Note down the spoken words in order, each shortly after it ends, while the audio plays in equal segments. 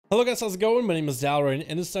Hello guys, how's it going? My name is Dalaran,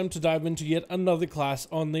 and it's time to dive into yet another class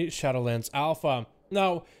on the Shadowlands Alpha.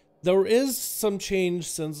 Now, there is some change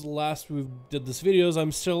since last we did this videos.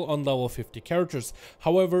 I'm still on level 50 characters.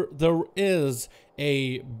 However, there is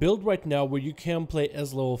a build right now where you can play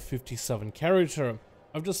as level 57 character.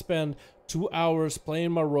 I've just spent 2 hours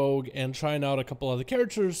playing my rogue and trying out a couple other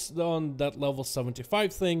characters on that level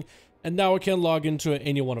 75 thing, and now I can log into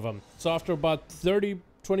any one of them. So after about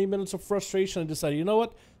 20 minutes of frustration, I decided, you know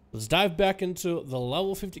what? Let's dive back into the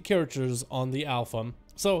level 50 characters on the alpha.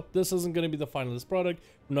 So this isn't going to be the finalist product.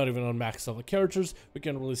 We're not even on max level characters. We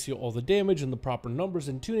can't really see all the damage, and the proper numbers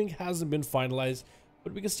and tuning hasn't been finalized.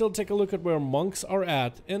 But we can still take a look at where monks are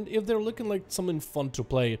at and if they're looking like something fun to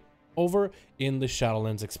play over in the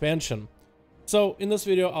Shadowlands expansion. So in this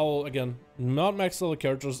video, I'll again not max level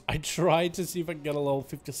characters. I tried to see if I can get a level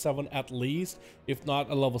 57 at least, if not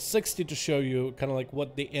a level 60, to show you kind of like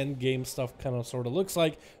what the end game stuff kind of sort of looks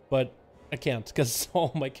like, but I can't because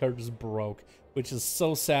all my characters broke, which is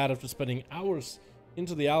so sad after spending hours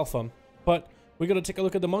into the alpha. But we're going to take a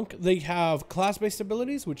look at the monk. They have class-based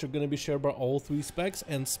abilities, which are going to be shared by all 3 specs,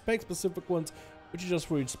 and spec-specific ones, which are just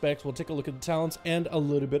for each specs. We'll take a look at the talents and a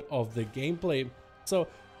little bit of the gameplay. So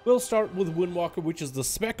we'll start with Windwalker, which is the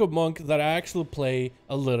spec of monk that I actually play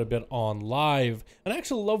a little bit on live. And I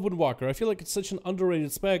actually love Windwalker. I feel like it's such an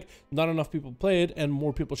underrated spec, not enough people play it, and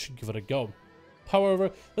more people should give it a go.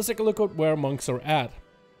 However, let's take a look at where monks are at.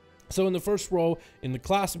 So in the first row, in the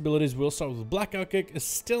class abilities, we'll start with Blackout Kick. It's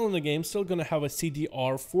still in the game, still going to have a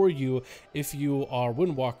CDR for you if you are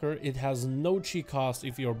Windwalker. It has no chi cost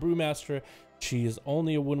if you're a Brewmaster. Chi is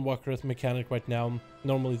only a Windwalker mechanic right now.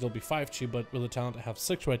 Normally there'll be 5 chi, but with the talent I have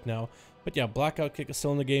 6 right now. But yeah, Blackout Kick is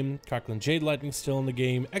still in the game. Crackling Jade Lightning is still in the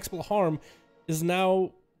game. Expel Harm is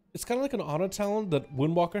now, it's kind of like an auto talent that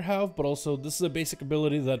Windwalker have, but also this is a basic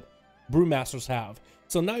ability that Brewmasters have.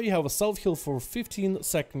 So now you have a self-heal for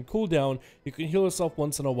 15-second cooldown. You can heal yourself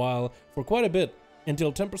once in a while for quite a bit, and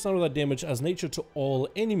deal 10% of that damage as nature to all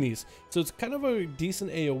enemies. So it's kind of a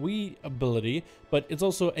decent AoE ability, but it's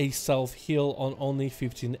also a self-heal on only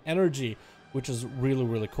 15 energy, which is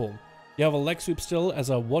really cool. You have a leg sweep still as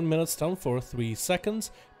a 1-minute stun for 3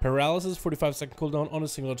 seconds. Paralysis, 45-second cooldown on a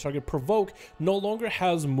single target. Provoke no longer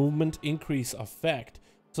has movement increase effect.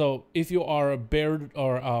 So if you are a Baird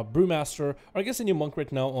or a Brewmaster, or I guess any monk right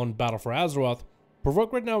now on Battle for Azeroth,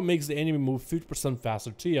 Provoke right now makes the enemy move 50%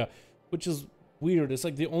 faster to you, which is weird. It's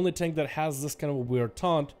like the only tank that has this kind of a weird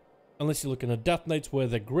taunt, unless you look into Death Knights where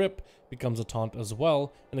the grip becomes a taunt as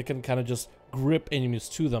well, and it can kind of just grip enemies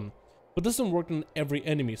to them. But this doesn't work on every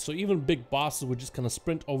enemy, so even big bosses would just kind of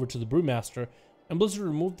sprint over to the Brewmaster. And Blizzard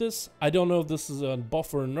removed this. I don't know if this is a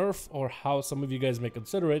buff or a nerf, or how some of you guys may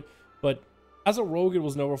consider it, but as a rogue, it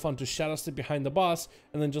was never fun to shadow step behind the boss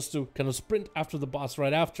and then just to kind of sprint after the boss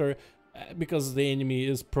right after, because the enemy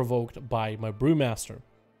is provoked by my Brewmaster.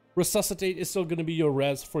 Resuscitate is still going to be your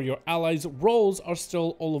res for your allies. Rolls are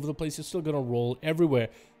still all over the place. You're still going to roll everywhere.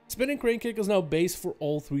 Spinning Crane Kick is now base for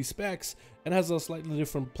all 3 specs and has a slightly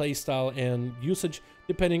different playstyle and usage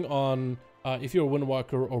depending on if you're a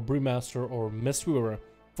Windwalker or Brewmaster or Mistweaver.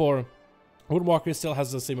 For Windwalker still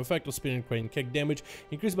has the same effect of Spinning Crane Kick damage,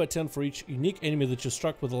 increased by 10 for each unique enemy that you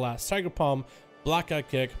struck with the last Tiger Palm, Blackout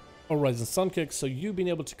Kick, or Rising Sun Kick. So you being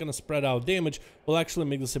able to kind of spread out damage will actually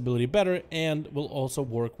make this ability better, and will also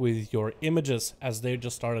work with your images as they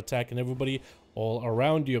just start attacking everybody all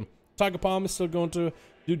around you. Tiger Palm is still going to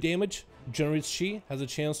do damage, generates chi, has a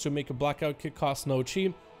chance to make a Blackout Kick cost no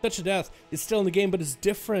chi. Touch of Death is still in the game, but it's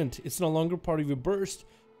different. It's no longer part of your burst.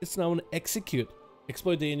 It's now an execute.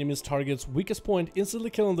 Exploit the enemy's target's weakest point, instantly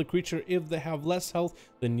killing the creature if they have less health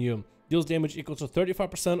than you. Deals damage equal to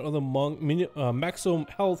 35% of the maximum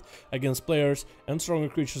health against players and stronger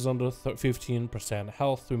creatures under 15%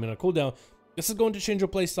 health, 3-minute cooldown. This is going to change your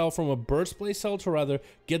playstyle from a burst playstyle to rather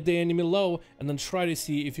get the enemy low and then try to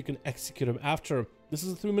see if you can execute him after. This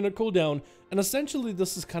is a 3-minute cooldown, and essentially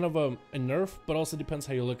this is kind of a nerf, but also depends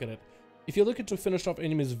how you look at it. If you're looking to finish off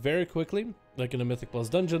enemies very quickly, like in a Mythic Plus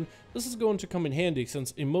dungeon, this is going to come in handy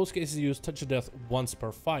since in most cases you use Touch of Death once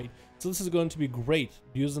per fight. So this is going to be great.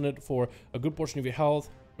 Using it for a good portion of your health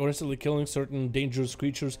or instantly killing certain dangerous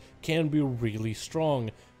creatures can be really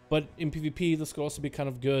strong. But in PvP, this could also be kind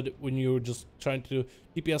of good when you're just trying to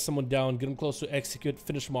DPS someone down, get them close to execute,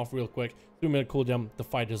 finish them off real quick, 3-minute cooldown, the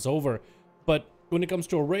fight is over. But when it comes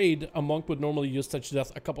to a raid, a monk would normally use Touch of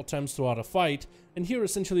Death a couple times throughout a fight, and here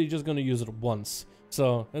essentially you're just going to use it once.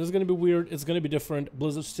 So it's going to be weird, it's going to be different.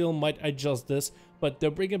 Blizzard still might adjust this, but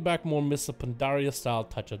they're bringing back more Mists of Pandaria style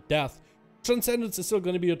Touch of Death, Transcendence is still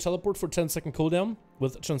going to be a teleport for 10-second cooldown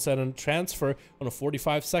with Transcendent Transfer on a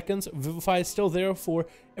 45 seconds. Vivify is still there for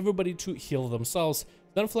everybody to heal themselves.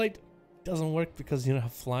 Then Flight doesn't work because you don't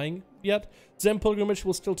have flying yet. Zen Pilgrimage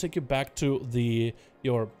will still take you back to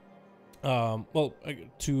your what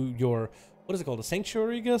is it called? A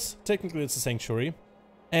Sanctuary, I guess? Technically it's a Sanctuary.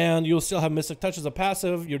 And you'll still have Mystic Touch as a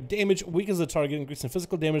passive. Your damage weakens the target, increasing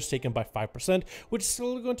physical damage taken by 5%, which is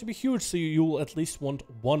still going to be huge, so you'll at least want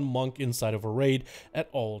one monk inside of a raid at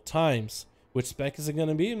all times. Which spec is it going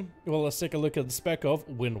to be? Well, let's take a look at the spec of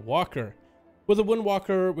Windwalker. With the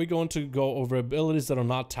Windwalker, we're going to go over abilities that are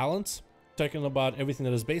not talents, talking about everything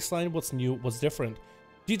that is baseline, what's new, what's different.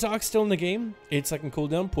 Detox still in the game, 8-second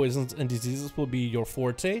cooldown, poisons and diseases will be your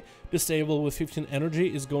forte. Disable with 15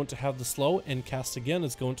 energy is going to have the slow, and cast again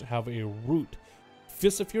is going to have a root.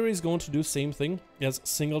 Fist of Fury is going to do same thing as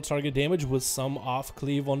single target damage with some off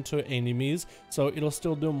cleave onto enemies, so it'll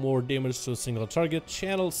still do more damage to a single target.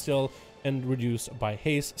 Channel still and reduced by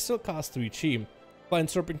haste, still costs 3 chi. Flying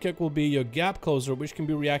Serpent Kick will be your gap closer, which can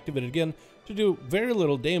be reactivated again to do very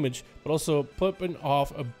little damage, but also popping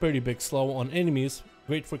off a pretty big slow on enemies.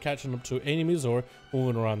 Great for catching up to enemies or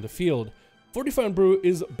moving around the field. Fortify and Brew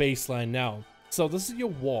is baseline now. So this is your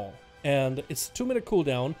wall, and it's 2-minute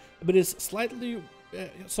cooldown, but it's slightly...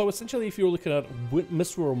 so essentially, if you're looking at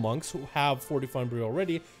Mistral monks who have Fortify and Brew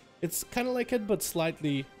already, it's kind of like it, but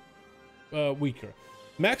slightly weaker.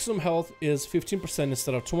 Maximum health is 15%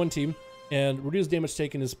 instead of 20, and reduced damage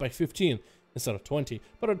taken is by 15 instead of 20.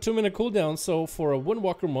 But a 2-minute cooldown, so for a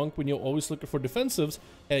Windwalker monk, when you're always looking for defensives,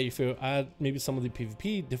 hey, if you add maybe some of the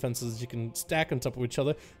PvP defenses you can stack on top of each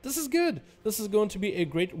other, this is good. This is going to be a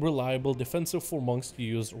great, reliable defensive for monks to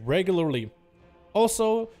use regularly.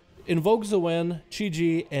 Also, Invoke Zoen,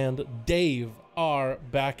 Chi-Ji, and Dave are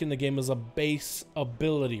back in the game as a base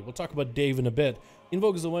ability. We'll talk about Dave in a bit.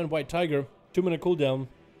 Invoke Zoen, White Tiger, 2-minute cooldown.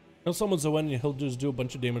 He'll summon Zoen and he'll just do a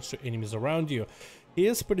bunch of damage to enemies around you. He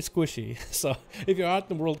is pretty squishy, so if you're out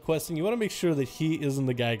in the world questing, you want to make sure that he isn't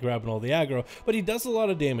the guy grabbing all the aggro, but he does a lot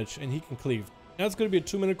of damage and he can cleave. Now it's going to be a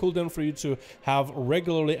 2-minute cooldown for you to have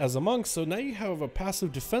regularly as a monk, so now you have a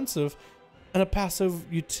passive defensive and a passive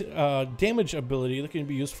damage ability that can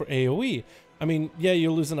be used for AoE. I mean, yeah,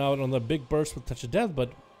 you're losing out on the big burst with Touch of Death,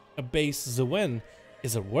 but a base Zoen,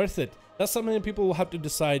 is it worth it? That's something that people will have to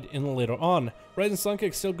decide in later on. Rising Sun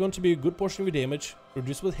Kick is still going to be a good portion of your damage,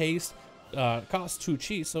 reduced with haste, costs 2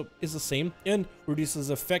 chi, so it's the same, and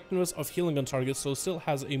reduces effectiveness of healing on targets, so still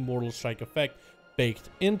has a Mortal Strike effect baked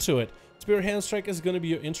into it. Spear Hand Strike is going to be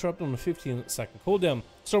your interrupt on a 15-second cooldown.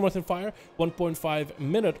 Storm, Earth, and Fire,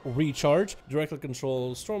 1.5-minute recharge. Directly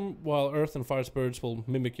control Storm, while Earth and Fire Spirits will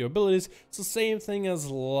mimic your abilities. It's the same thing as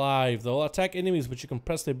Live. They'll attack enemies, but you can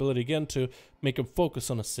press the ability again to make them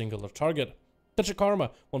focus on a singular target. Touch of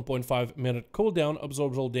Karma, 1.5-minute cooldown,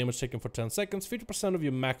 absorbs all damage taken for 10 seconds, 50% of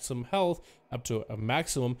your maximum health up to a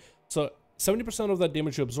maximum. So 70% of that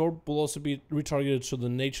damage you absorb will also be retargeted to the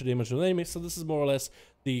nature damage of the enemy. So this is more or less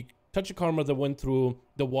the Touch of Karma that went through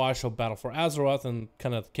the wash of Battle for Azeroth and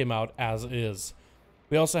kind of came out as is.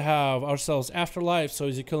 We also have ourselves Afterlife, so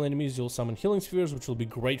as you kill enemies, you'll summon Healing Spheres, which will be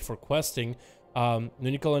great for questing. When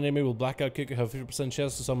you kill an enemy with Blackout Kick, you have 50%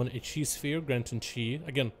 chance to summon a Chi Sphere, granting Chi.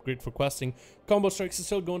 Again, great for questing. Combo Strikes is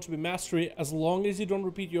still going to be Mastery. As long as you don't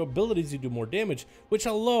repeat your abilities, you do more damage, which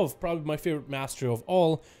I love, probably my favorite Mastery of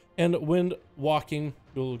all. And Wind Walking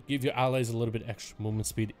will give your allies a little bit extra movement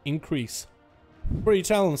speed increase. For your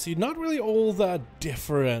talents, you're not really all that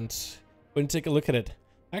different when you take a look at it.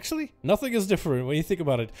 Actually, nothing is different when you think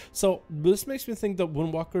about it. So this makes me think that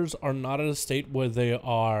Windwalkers are not at a state where they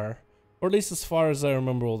are, or at least as far as I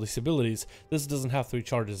remember all these abilities, this doesn't have 3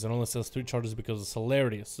 charges. It only says 3 charges because of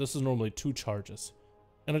celerity. So this is normally 2 charges.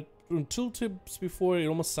 And in tooltips before, it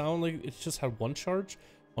almost sounded like it just had 1 charge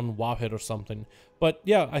on Wowhead or something. But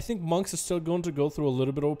yeah, I think monks is still going to go through a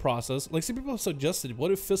little bit of a process. Like some people have suggested,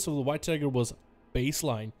 what if Fist of the White Tiger was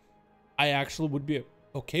baseline? I actually would be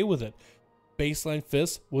okay with it. Baseline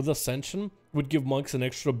Fist with Ascension would give monks an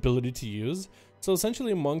extra ability to use. So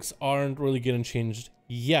essentially monks aren't really getting changed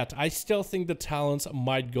yet. I still think the talents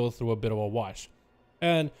might go through a bit of a wash.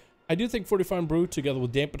 And I do think Fortify and Brew together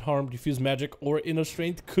with Dampen Harm, Diffuse Magic, or Inner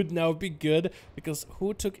Strength could now be good, because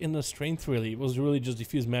who took Inner Strength really? It was really just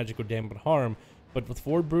Diffuse Magic or Dampen Harm. But with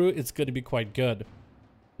Fort Brew, it's going to be quite good.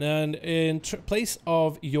 And in place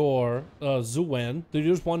of your Zoen,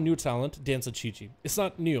 there's one new talent, Dance of Chi-Chi. It's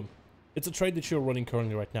not new. It's a trade that you're running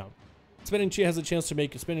currently right now. Spinning Chi has a chance to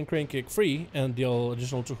make a Spinning Crane Kick free and deal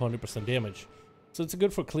additional 200% damage. So it's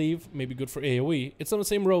good for cleave, maybe good for AoE. It's on the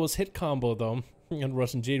same row as Hit Combo though, and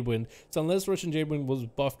Russian Jadewind. So unless Russian Jadewind was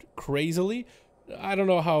buffed crazily, I don't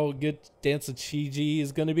know how good Dance of Chi-Ji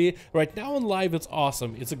is going to be. Right now on live, it's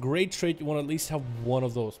awesome. It's a great trait. You want to at least have one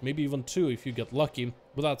of those, maybe even two if you get lucky,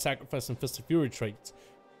 without sacrificing Fist of Fury traits.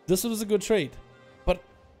 This was a good trait, but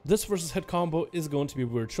this versus hit combo is going to be a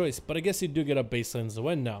weird choice. But I guess you do get a baseline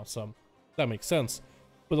Zoen now, so that makes sense.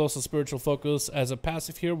 With also Spiritual Focus as a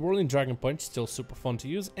passive here, Whirling Dragon Punch, still super fun to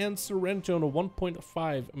use, and Serenity on a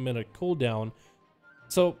 1.5 minute cooldown.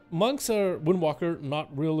 So monks are Windwalker, not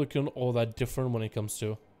really looking all that different when it comes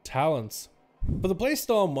to talents. But the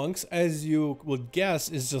playstyle of monks, as you would guess,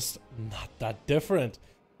 is just not that different.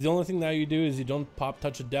 The only thing that you do is you don't pop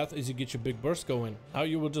Touch of Death as you get your big burst going. Now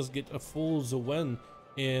you will just get a full Zoen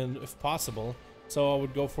in if possible. So I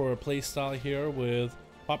would go for a playstyle here with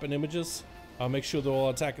popping images. Make sure they're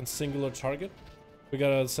all attacking singular target. We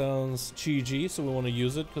got Assassination Chi-Ji, so we want to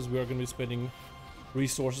use it because we are going to be spending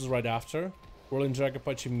resources right after. Whirling Dragon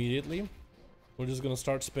Punch immediately. We're just going to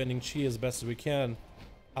start spending Chi as best as we can.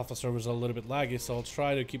 Alpha servers are a little bit laggy, so I'll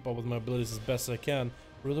try to keep up with my abilities as best as I can.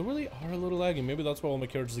 But they really are a little laggy. Maybe that's why all my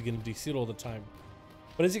characters are getting DC'd all the time.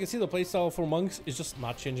 But as you can see, the playstyle for monks is just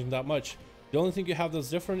not changing that much. The only thing you have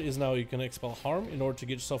that's different is now you can expel harm in order to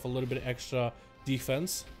get yourself a little bit extra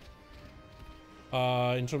defense.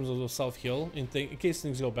 In terms of the self-heal, in case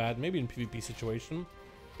things go bad, maybe in PvP situation.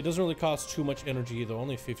 It doesn't really cost too much energy either,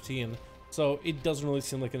 only 15. So it doesn't really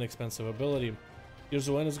seem like an expensive ability. Your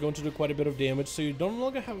Zoen is going to do quite a bit of damage, so you don't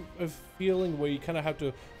longer have a feeling where you kind of have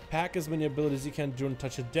to pack as many abilities as you can during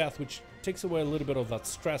Touch of Death, which takes away a little bit of that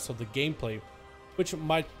stress of the gameplay, which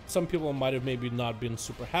some people might have maybe not been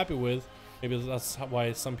super happy with. Maybe that's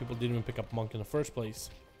why some people didn't even pick up Monk in the first place.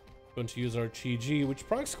 Going to use our Chi-Ji, which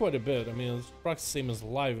procs quite a bit. I mean, it's procs the same as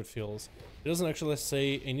live, it feels. It doesn't actually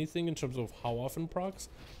say anything in terms of how often procs,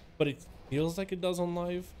 but it feels like it does on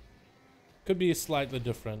live. Could be slightly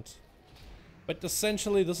different. But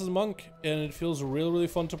essentially, this is Monk, and it feels really, really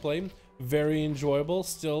fun to play. Very enjoyable,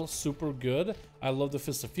 still super good. I love the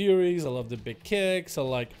Fist of Furies, I love the big kicks, I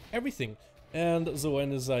like everything. And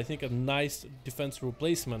Zoen is, I think, a nice defense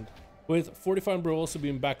replacement. With Fortifying Brew also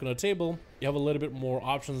being back on the table, you have a little bit more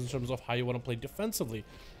options in terms of how you want to play defensively,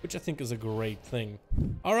 which I think is a great thing.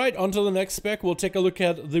 Alright, on to the next spec. We'll take a look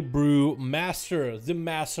at the Brew Master, the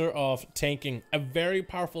master of tanking. A very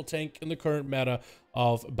powerful tank in the current meta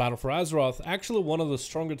of Battle for Azeroth. Actually one of the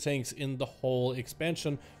stronger tanks in the whole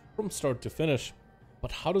expansion from start to finish.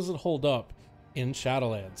 But how does it hold up in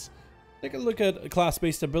Shadowlands? Take a look at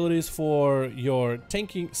class-based abilities for your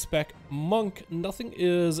tanking spec Monk. Nothing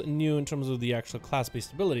is new in terms of the actual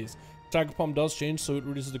class-based abilities. Tiger Palm does change, so it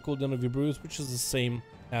reduces the cooldown of your brews, which is the same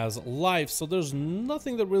as life. So there's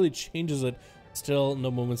nothing that really changes it. Still,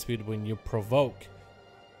 no movement speed when you provoke.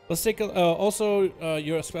 Let's take a,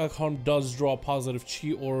 your spell harm does draw positive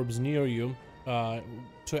chi orbs near you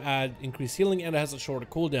to add increased healing, and it has a shorter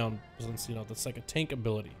cooldown since, you know, that's like a tank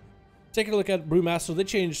ability. Taking a look at Brewmaster, they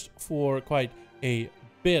changed for quite a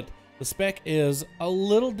bit. The spec is a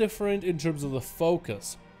little different in terms of the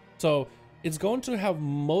focus. So it's going to have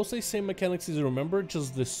mostly the same mechanics as you remember,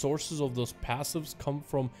 just the sources of those passives come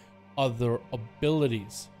from other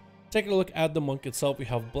abilities. Taking a look at the Monk itself, we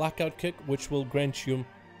have Blackout Kick, which will grant you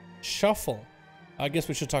Shuffle. I guess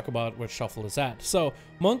we should talk about where Shuffle is at. So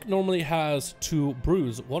Monk normally has 2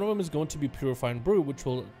 brews. One of them is going to be Purifying Brew, which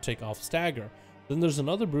will take off Stagger. Then there's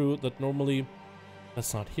another brew that normally,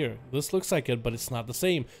 that's not here. This looks like it, but it's not the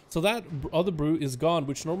same. So that other brew is gone,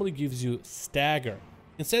 which normally gives you Stagger.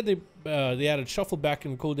 Instead, they added Shuffle back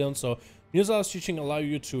in cooldown, so Newsletter teaching allow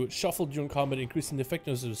you to shuffle during combat, increasing the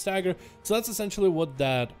effectiveness of the Stagger. So that's essentially what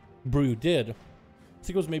that brew did. I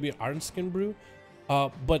think it was maybe Iron Skin brew.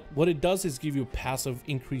 But what it does is give you passive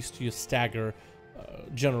increase to your Stagger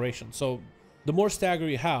generation. So the more Stagger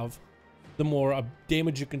you have, the more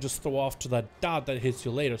damage you can just throw off to that dot that hits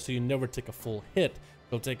you later, so you never take a full hit.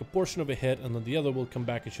 You'll take a portion of a hit, and then the other will come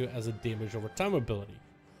back at you as a damage over time ability.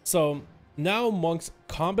 So now Monk's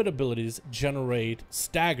combat abilities generate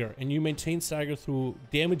Stagger, and you maintain Stagger through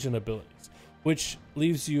damage and abilities, which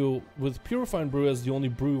leaves you with Purifying Brew as the only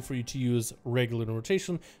brew for you to use regular in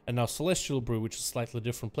rotation, and now Celestial Brew, which is a slightly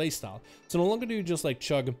different playstyle. So no longer do you just like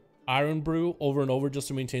chug Iron Brew over and over just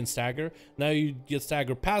to maintain Stagger. Now you get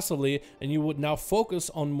Stagger passively, and you would now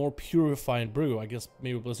focus on more Purifying Brew. I guess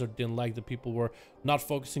maybe Blizzard didn't like that people were not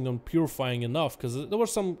focusing on purifying enough, because there were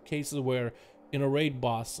some cases where in a raid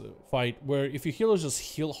boss fight where if your healers just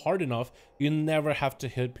heal hard enough, you never have to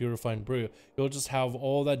hit Purifying Brew. You'll just have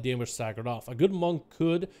all that damage staggered off. A good monk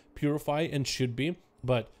could purify and should be,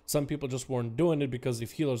 but some people just weren't doing it because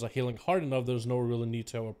if healers are healing hard enough, there's no real need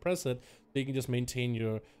to oppress it. They can just maintain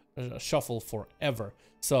your shuffle forever.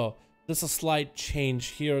 So there's a slight change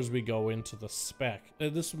here as we go into the spec.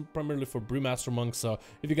 This is primarily for Brewmaster monks, so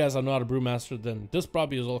if you guys are not a Brewmaster, then this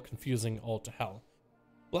probably is all confusing all to hell.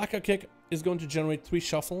 Blackout Kick is going to generate 3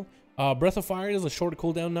 shuffle. Breath of Fire is a shorter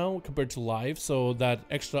cooldown now compared to live, so that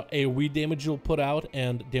extra AoE damage you'll put out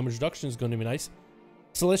and damage reduction is going to be nice.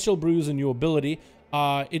 Celestial Brew is a new ability.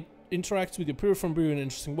 It interacts with your Purified Brew in an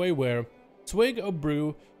interesting way, where swig of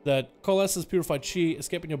brew that coalesces purified chi,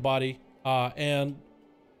 escaping your body, and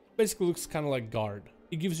basically looks kind of like guard.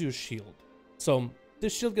 It gives you a shield. So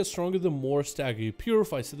this shield gets stronger the more stagger you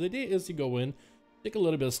purify. So the idea is you go in, take a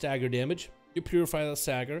little bit of stagger damage, you purify that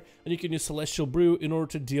stagger, and you can use Celestial Brew in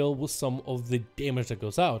order to deal with some of the damage that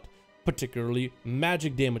goes out. Particularly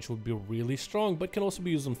magic damage would be really strong, but can also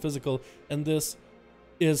be used on physical, and this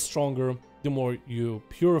is stronger the more you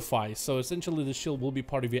purify. So essentially the shield will be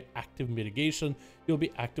part of your active mitigation. You'll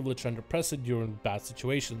be actively trying to press it during bad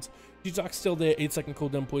situations. Detox still there, 8-second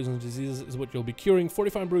cooldown, poison diseases is what you'll be curing.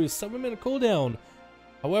 Fortifying Brew is 7-minute cooldown.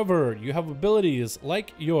 However, you have abilities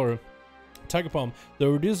like your Tiger Palm that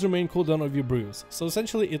reduce the main cooldown of your brews. So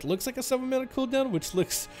essentially it looks like a 7-minute cooldown, which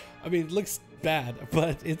looks, I mean, it looks bad,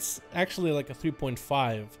 but it's actually like a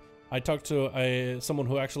 3.5. I talked to someone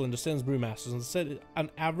who actually understands Brewmasters and said on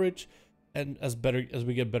average, and as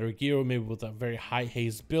we get better gear, maybe with a very high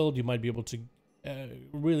haze build, you might be able to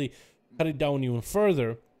really cut it down even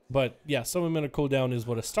further. But yeah, 7-minute cooldown is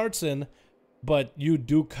what it starts in, but you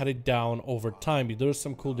do cut it down over time. There's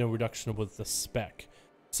some cooldown reduction with the spec.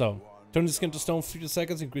 So turn the skin to stone for 50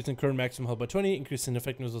 seconds, increasing current maximum health by 20, increasing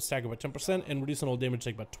effectiveness of stagger by 10%, and reducing all damage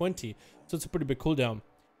take by 20. So it's a pretty big cooldown.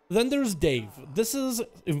 Then there's Dave. This is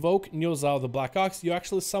Invoke Nyozao, the Black Ox. You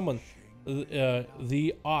actually summon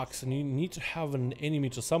the Ox, and you need to have an enemy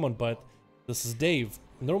to summon, but this is Dave.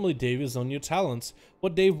 Normally Dave is on your talents.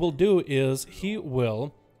 What Dave will do is he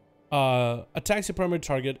will attacks your primary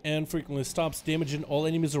target and frequently stops damaging all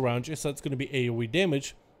enemies around you, so that's going to be AoE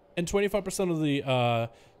damage, and 25% of the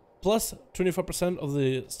plus 25% of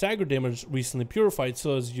the stagger damage recently purified.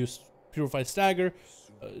 So as you purify stagger,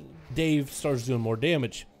 Dave starts doing more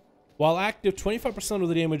damage. While active, 25% of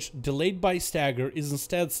the damage delayed by stagger is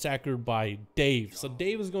instead staggered by Dave. So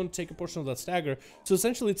Dave is going to take a portion of that stagger. So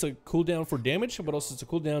essentially it's a cooldown for damage, but also it's a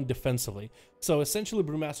cooldown defensively. So essentially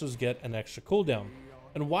Brewmasters get an extra cooldown.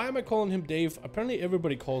 And why am I calling him Dave? Apparently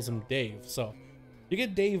everybody calls him Dave. So you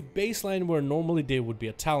get Dave baseline, where normally Dave would be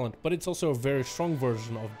a talent, but it's also a very strong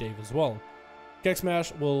version of Dave as well. Kick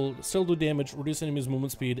Smash will still do damage, reduce enemies'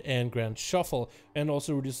 movement speed, and grant Shuffle, and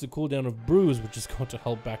also reduce the cooldown of Brews, which is going to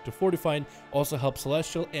help back to Fortifying, also help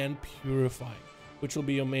Celestial and Purifying, which will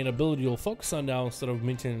be your main ability you'll focus on now. Instead of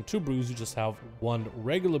maintaining 2 brews, you just have 1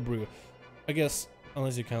 regular brew. I guess,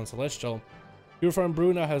 unless you count Celestial. Purifying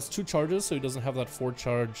Brew now has 2 charges, so he doesn't have that 4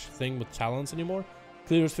 charge thing with talents anymore.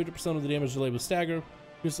 Clears 50% of the damage delayed with stagger.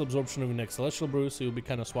 Here's the absorption of your next Celestial Brew, so you'll be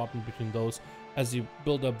kind of swapping between those. As you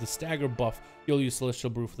build up the stagger buff, you'll use Celestial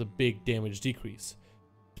Brew for the big damage decrease.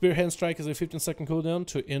 Spear Hand Strike is a 15-second cooldown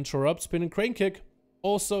to interrupt. Spin and Crane Kick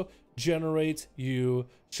also generates you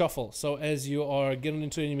Shuffle. So as you are getting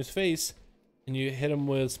into an enemy's face and you hit him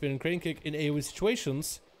with Spin and Crane Kick in AoE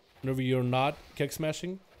situations, whenever you're not kick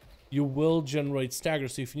smashing, you will generate stagger.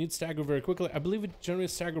 So if you need stagger very quickly, I believe it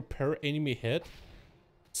generates stagger per enemy hit.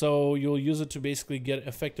 So you'll use it to basically get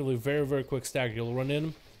effectively very, very quick stagger. You'll run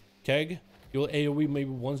in, keg, you'll AoE maybe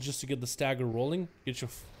once just to get the stagger rolling, get your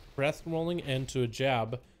breath rolling, and to a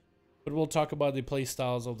jab. But we'll talk about the play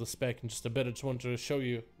styles of the spec in just a bit. I just wanted to show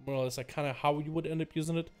you more or less like kind of how you would end up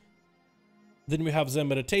using it. Then we have Zen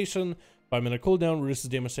Meditation. 5-minute cooldown, reduces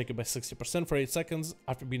damage taken by 60% for 8 seconds.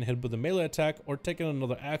 After being hit with a melee attack or taking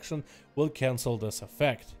another action, will cancel this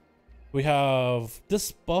effect. We have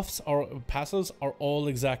this buffs, or passives are all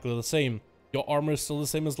exactly the same. Your armor is still the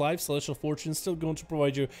same as life. Celestial Fortune is still going to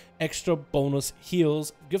provide you extra bonus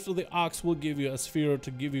heals. Gift of the Ox will give you a sphere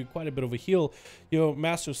to give you quite a bit of a heal. Your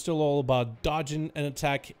master is still all about dodging an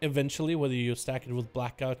attack eventually, whether you stack it with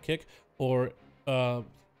Blackout Kick or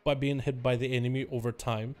by being hit by the enemy over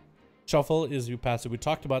time. Shuffle is your passive we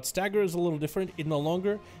talked about. Stagger is a little different. It no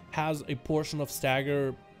longer has a portion of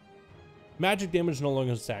stagger. Magic damage no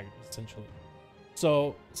longer is staggered, essentially.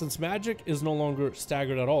 So, since magic is no longer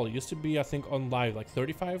staggered at all, it used to be, I think, on live, like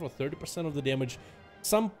 35 or 30% of the damage,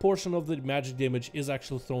 some portion of the magic damage is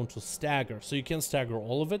actually thrown to stagger, so you can't stagger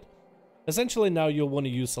all of it. Essentially, now you'll want to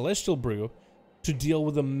use Celestial Brew to deal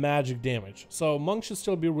with the magic damage. So, Monk should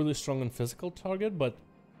still be a really strong and physical target, but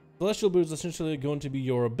Celestial Brew is essentially going to be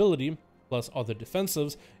your ability, plus other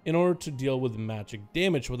defensives, in order to deal with magic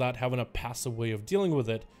damage without having a passive way of dealing with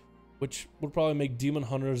it, which would probably make Demon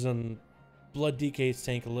Hunters and Blood DK's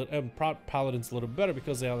tank a little, and Paladins a little better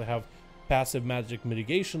because they have passive magic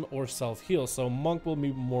mitigation or self-heal, so Monk will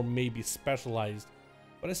be more maybe specialized,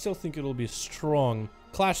 but I still think it'll be strong.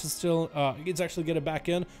 Clash is still, it's actually get it back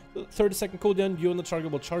in. 30-second cooldown, you and the target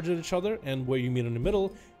will charge at each other, and where you meet in the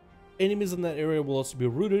middle, enemies in that area will also be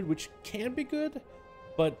rooted, which can be good,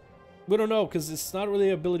 but we don't know, because it's not really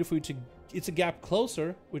an ability for you to, it's a gap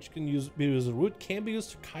closer, which can be used as a root, can be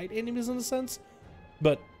used to kite enemies in a sense,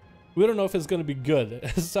 but we don't know if it's going to be good.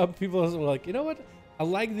 Some people are like, you know what? I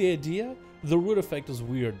like the idea. The root effect is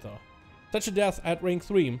weird though. Touch of Death at rank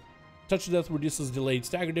 3. Touch of Death reduces delayed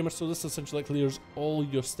stagger damage, so this essentially clears all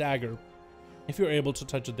your stagger if you're able to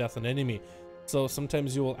touch of death an enemy. So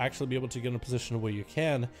sometimes you will actually be able to get in a position where you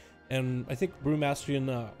can. And I think Brewmaster in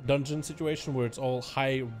a dungeon situation where it's all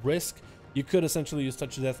high risk, you could essentially use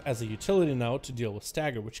Touch of Death as a utility now to deal with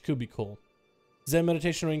stagger, which could be cool. Zen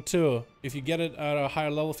Meditation rank 2. If you get it at a higher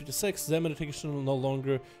level 56, Zen Meditation will no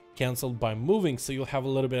longer cancelled by moving, so you'll have a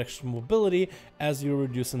little bit extra mobility as you're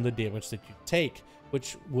reducing the damage that you take,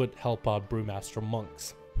 which would help out Brewmaster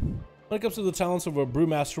monks. When it comes to the talents of a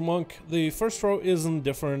Brewmaster monk, the first row isn't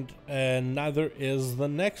different, and neither is the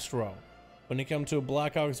next row. When it comes to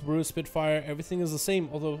Black Ox, Brew, Spitfire, everything is the same,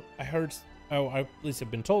 although I heard, at least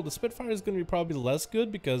I've been told, the Spitfire is going to be probably less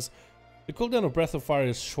good because the cooldown of Breath of Fire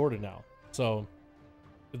is shorter now. So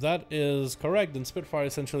if that is correct, then Spitfire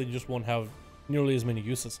essentially just won't have nearly as many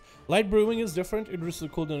uses. Light Brewing is different. It reduces the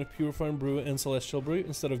cooldown of Purifying Brew and Celestial Brew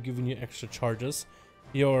instead of giving you extra charges.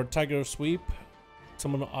 Your Tiger Sweep,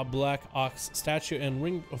 Summon a Black Ox Statue, and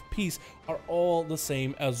Ring of Peace are all the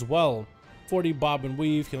same as well. 40 Bob and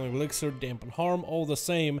Weave, Healing Elixir, Dampen Harm, all the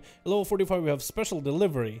same. At level 45 we have Special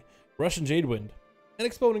Delivery, Russian Jadewind, and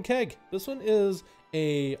Exploding Keg. This one is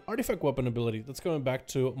a artifact weapon ability that's going back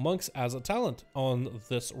to monks as a talent on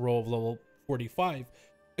this row of level 45.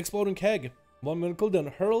 Exploding Keg, 1 minute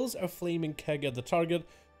cooldown, hurls a flaming keg at the target,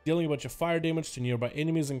 dealing a bunch of fire damage to nearby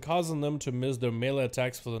enemies and causing them to miss their melee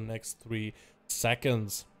attacks for the next 3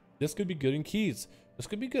 seconds. This could be good in keys. This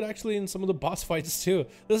could be good actually in some of the boss fights too.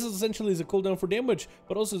 This is essentially as a cooldown for damage,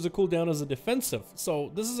 but also as a cooldown as a defensive.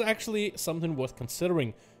 So this is actually something worth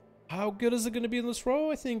considering. How good is it going to be in this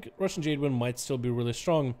row? I think Russian Jadewind might still be really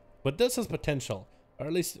strong, but this has potential, or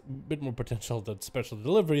at least a bit more potential than Special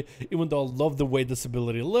Delivery. Even though I love the way this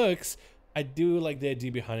ability looks, I do like the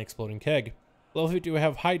idea behind Exploding Keg. Level 50 we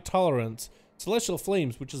have High Tolerance, Celestial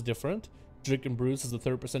Flames, which is different. Drink and Bruise has a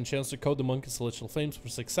 30% chance to coat the monk in Celestial Flames for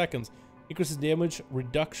 6 seconds. Increases damage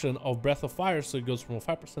reduction of Breath of Fire, so it goes from a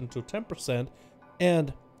 5% to a 10%.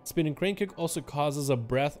 And Spinning Crane Kick also causes a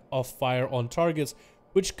Breath of Fire on targets,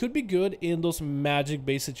 which could be good in those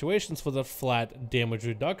magic-based situations for the flat damage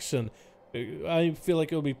reduction. I feel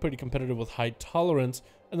like it'll be pretty competitive with High Tolerance.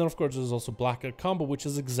 And then of course there's also Blackguard Combo, which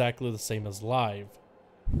is exactly the same as Live.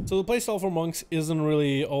 So the playstyle for monks isn't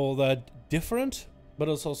really all that different, but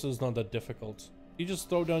it's also is not that difficult. You just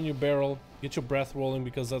throw down your barrel, get your breath rolling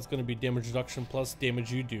because that's going to be damage reduction plus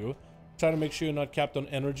damage you do. Try to make sure you're not capped on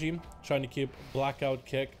energy. Trying to keep Blackout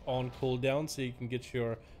Kick on cooldown so you can get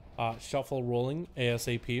your shuffle rolling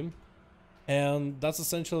ASAP. And that's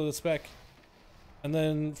essentially the spec. And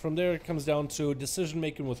then from there it comes down to decision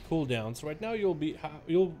making with cooldowns. Right now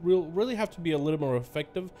you'll really have to be a little more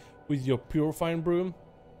effective with your Purifying Brew,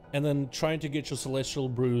 and then trying to get your Celestial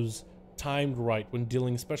Brews timed right when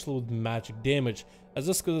dealing especially with magic damage, as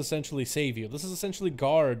this could essentially save you. This is essentially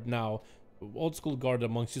Guard now, old school Guard that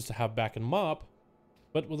monks used to have back in MoP,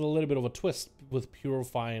 but with a little bit of a twist with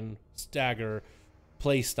Purifying Stagger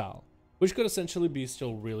playstyle, which could essentially be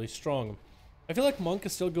still really strong. I feel like Monk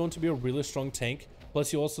is still going to be a really strong tank,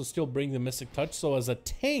 plus you also still bring the Mystic Touch, so as a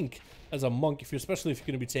tank, as a monk, especially if you're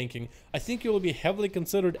going to be tanking, I think you will be heavily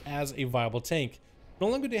considered as a viable tank. No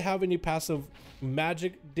longer do you have any passive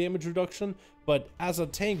magic damage reduction, but as a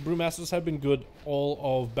tank, Brewmasters have been good all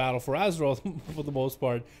of Battle for Azeroth for the most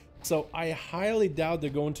part, so I highly doubt they're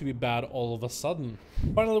going to be bad all of a sudden.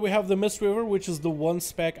 Finally, we have the Mistweaver, which is the one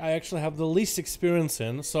spec I actually have the least experience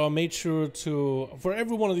in, so I made sure to, for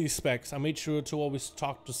every one of these specs, I made sure to always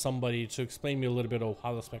talk to somebody to explain me a little bit of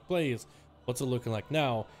how the spec plays, what's it looking like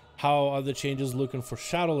now, how are the changes looking for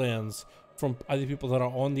Shadowlands, from either people that are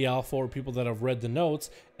on the alpha or people that have read the notes,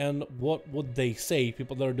 and what would they say,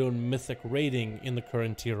 people that are doing mythic raiding in the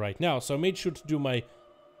current tier right now. So I made sure to do my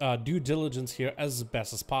due diligence here as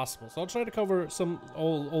best as possible. So I'll try to cover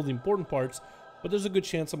all the important parts, but there's a good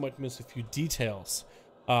chance I might miss a few details.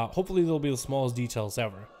 Hopefully they'll be the smallest details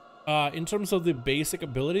ever. In terms of the basic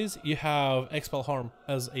abilities, you have Expel Harm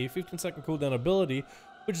as a 15-second cooldown ability,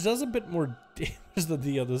 which does a bit more damage than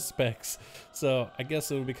the other specs. So I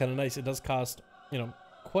guess it would be kind of nice. It does cost, you know,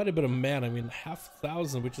 quite a bit of mana. I mean,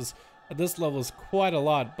 5,000, which is at this level is quite a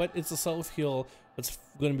lot, but it's a self-heal that's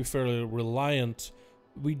going to be fairly reliant.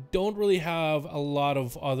 We don't really have a lot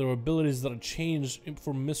of other abilities that are changed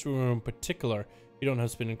for Mystery Room in particular. You don't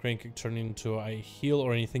have Spinning Crane Kick turning into a heal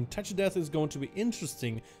or anything. Touch of Death is going to be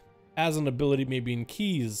interesting as an ability maybe in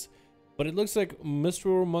keys, but it looks like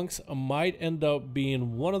Mystery Room Monks might end up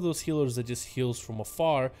being one of those healers that just heals from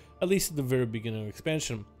afar, at least at the very beginning of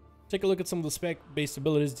expansion. Take a look at some of the spec-based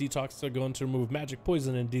abilities. Detox are going to remove magic,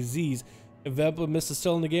 poison, and disease. Evapor Mist is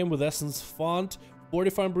still in the game with Essence Font.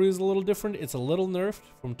 Fortifying Brew is a little different. It's a little nerfed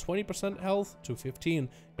from 20% health to 15,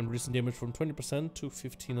 and reducing damage from 20% to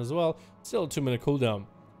 15 as well. Still a 2-minute cooldown.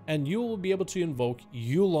 And you will be able to invoke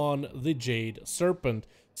Yulon the Jade Serpent.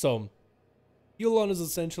 So, Yulon is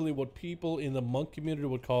essentially what people in the monk community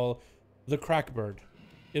would call the crackbird.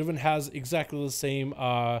 It even has exactly the same,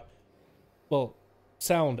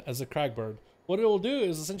 sound as a crackbird. What it will do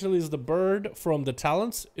is essentially is the bird from the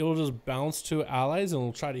talents. It will just bounce to allies and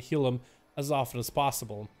will try to heal them as often as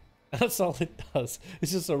possible. That's all it does.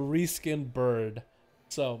 It's just a reskinned bird.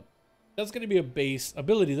 So that's going to be a base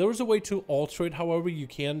ability. There was a way to alter it, however. You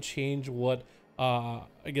can change what I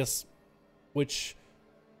guess what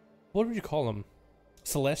would you call them?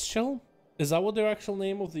 Celestial? Is that what their actual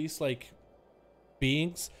name of these like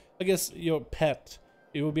beings? I guess your pet.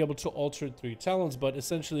 You will be able to alter it through your talents, but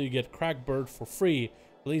essentially you get Crackbird for free.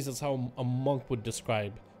 At least that's how a monk would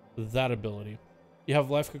describe that ability. You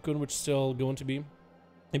have Life Cocoon, which is still going to be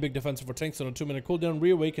a big defensive for tanks on a 2-minute cooldown.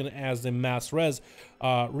 Reawaken as the mass res.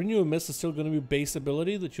 Renew Mist is still going to be base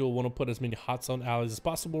ability that you'll want to put as many hots on allies as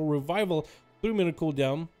possible. Revival, 3-minute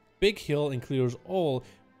cooldown. Big heal and clears all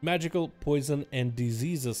magical, poison, and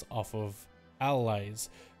diseases off of allies.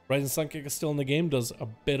 Rising Sun Kick is still in the game, does a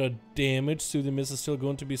bit of damage. Soothing Mist is still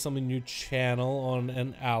going to be something you channel on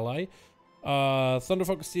an ally. Thunder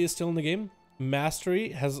Focus Tea is still in the game. Mastery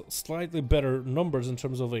has slightly better numbers in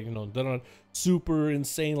terms of, like, you know, they're not super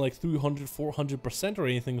insane like 300-400% or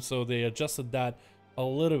anything, so they adjusted that a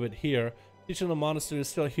little bit here. Teaching the Monastery is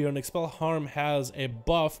still here, and Expel Harm has a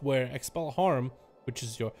buff where Expel Harm, which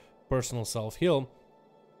is your personal self-heal,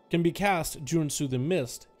 can be cast during Soothing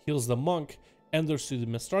Mist, heals the monk and their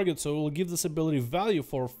Soothing Mist target, so it will give this ability value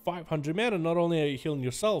for 500 mana. Not only are you healing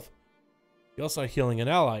yourself, you also are healing an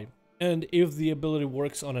ally. And if the ability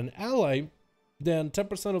works on an ally, then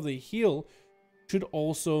 10% of the heal should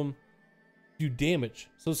also do damage.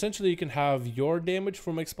 So essentially you can have your damage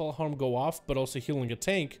from Expel Harm go off, but also healing a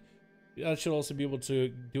tank. That should also be able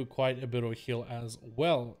to do quite a bit of a heal as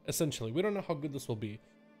well, essentially. We don't know how good this will be,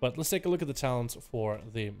 but let's take a look at the talents for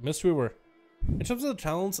the Mistweaver. In terms of the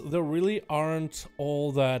talents, they really aren't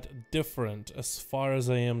all that different as far as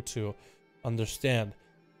I am to understand.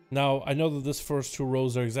 Now, I know that this first two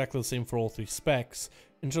rows are exactly the same for all three specs.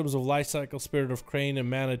 In terms of Life Cycle, Spirit of Crane, and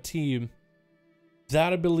Mana Tea,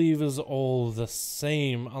 that I believe is all the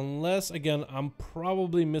same. Unless, again, I'm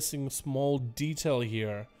probably missing a small detail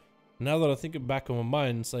here. Now that I think it back in my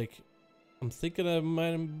mind, it's like, I'm thinking I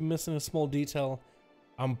might be missing a small detail.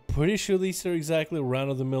 I'm pretty sure these are exactly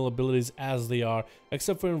run-of-the-mill abilities as they are,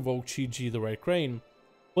 except for Invoke Chi-Ji, the Red Crane.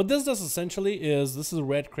 What this does essentially is, this is a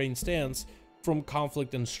Red Crane stance from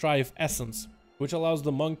Conflict and Strife Essence, which allows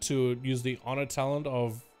the monk to use the honor talent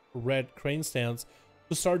of Red Crane stance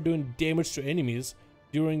to start doing damage to enemies.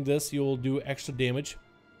 During this, you'll do extra damage,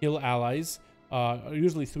 heal allies,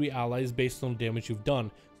 usually 3 allies based on the damage you've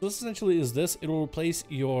done. So this essentially is this. It will replace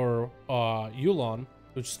your Yulon,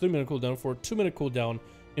 which is 3-minute cooldown, for a 2-minute cooldown,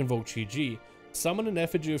 Invoke Chi-Ji. Summon an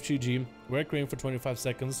effigy of Chi-Ji, Red Crane for 25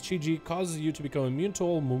 seconds. Chi-Ji causes you to become immune to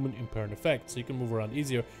all movement impairing effects, so you can move around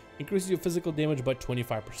easier. Increases your physical damage by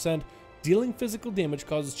 25%. Dealing physical damage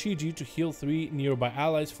causes Chi-Ji to heal 3 nearby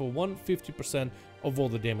allies for 150% of all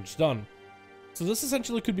the damage done. So this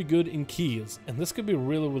essentially could be good in keys, and this could be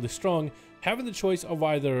really, really strong. Having the choice of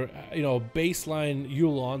either, baseline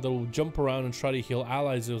Yulon that will jump around and try to heal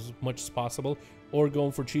allies as much as possible, or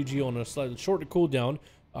going for Chi-Ji on a slightly shorter cooldown,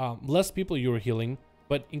 less people you're healing,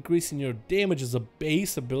 but increasing your damage as a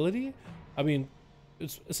base ability. I mean,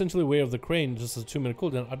 it's essentially Way of the Crane, just a 2-minute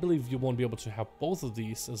cooldown. I believe you won't be able to have both of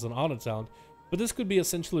these as an honor talent, but this could be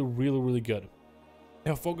essentially really, really good. You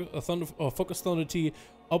have Focus Thunder Tea,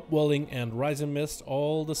 Upwelling, and Rising Mist,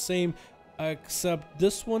 all the same, except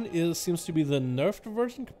this one seems to be the nerfed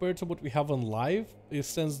version compared to what we have on live. It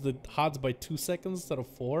extends the HOTS by 2 seconds instead of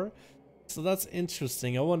 4. So that's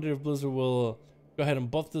interesting. I wonder if Blizzard will go ahead and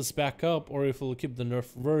buff this back up, or if it will keep the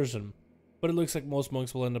nerfed version. But it looks like most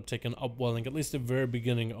monks will end up taking Upwelling, at least at the very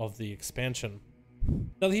beginning of the expansion.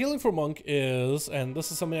 Now the healing for monk is, and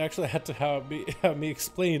this is something I actually had to have me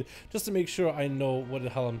explained just to make sure I know what the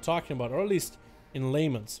hell I'm talking about, or at least in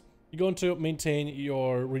layman's. you're going to maintain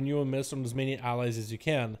your Renew and Mist on as many allies as you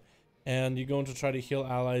can. And you're going to try to heal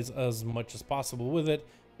allies as much as possible with it.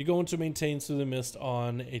 You're going to maintain Soothe Mist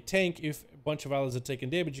on a tank. If a bunch of allies are taking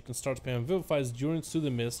damage, you can start spamming Vivifies during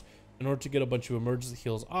Soothe Mist in order to get a bunch of emergency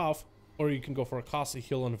heals off. Or you can go for a costly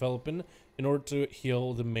heal on Enveloping in order to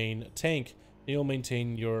heal the main tank. And you'll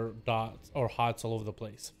maintain your dots or hots all over the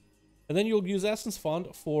place. And then you'll use Essence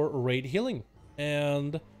Font for raid healing.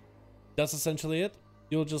 And that's essentially it.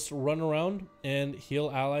 You'll just run around and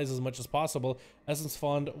heal allies as much as possible. Essence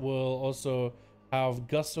Font will also have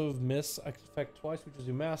Gust of Mist effect twice, which is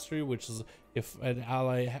your mastery, which is if an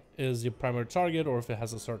ally is your primary target or if it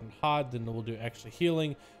has a certain hot, then it will do extra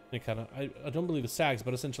healing. And it kind of, I don't believe it sags,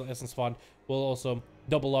 but essentially Essence Font will also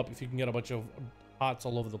double up if you can get a bunch of hots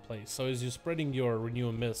all over the place. So as you're spreading your Renew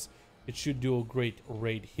and Mist, it should do a great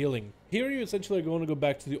raid healing. Here you essentially are going to go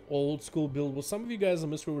back to the old school build, what some of you guys in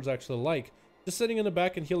Mistweavers actually like. Just sitting in the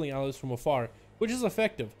back and healing allies from afar, which is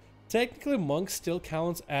effective. Technically, Monk still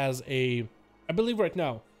counts as a, I believe right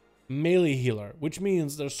now, melee healer, which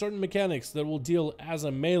means there's certain mechanics that will deal as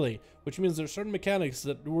a melee, which means there's certain mechanics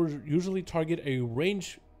that will usually target a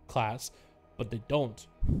range class, but they don't.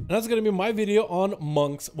 And that's going to be my video on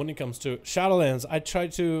monks when it comes to Shadowlands. I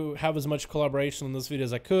tried to have as much collaboration in this video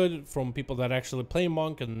as I could from people that actually play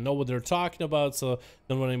monk and know what they're talking about, so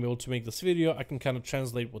then when I'm able to make this video, I can kind of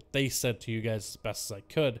translate what they said to you guys as best as I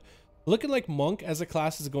could. Looking like monk as a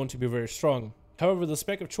class is going to be very strong. However, the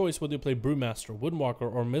spec of choice, whether you play Brewmaster,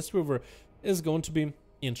 Windwalker, or Mistweaver, is going to be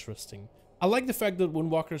interesting. I like the fact that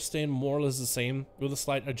Windwalker's staying more or less the same with the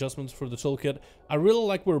slight adjustments for the toolkit. I really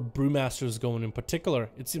like where Brewmaster is going in particular.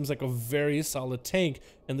 It seems like a very solid tank,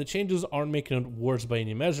 and the changes aren't making it worse by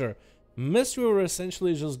any measure. Mistweaver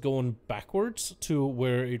essentially is just going backwards to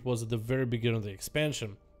where it was at the very beginning of the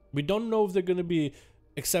expansion. We don't know if they're going to be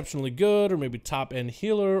exceptionally good or maybe top-end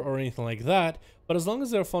healer or anything like that, but as long as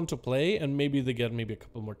they're fun to play and maybe they get maybe a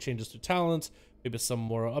couple more changes to talents, maybe some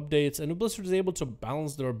more updates, and Blizzard is able to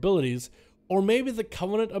balance their abilities, or maybe the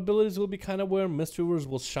Covenant abilities will be kind of where Mistweavers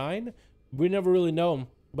will shine. We never really know.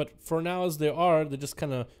 But for now, as they are, they just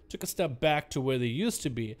kind of took a step back to where they used to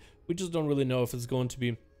be. We just don't really know if it's going to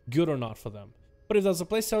be good or not for them. But if that's a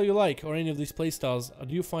playstyle you like, or any of these playstyles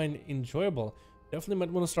do you find enjoyable, definitely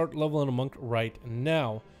might want to start leveling a monk right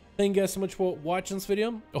now. Thank you guys so much for watching this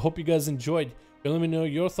video. I hope you guys enjoyed. Let me know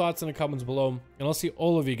your thoughts in the comments below, and I'll see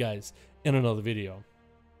all of you guys in another video.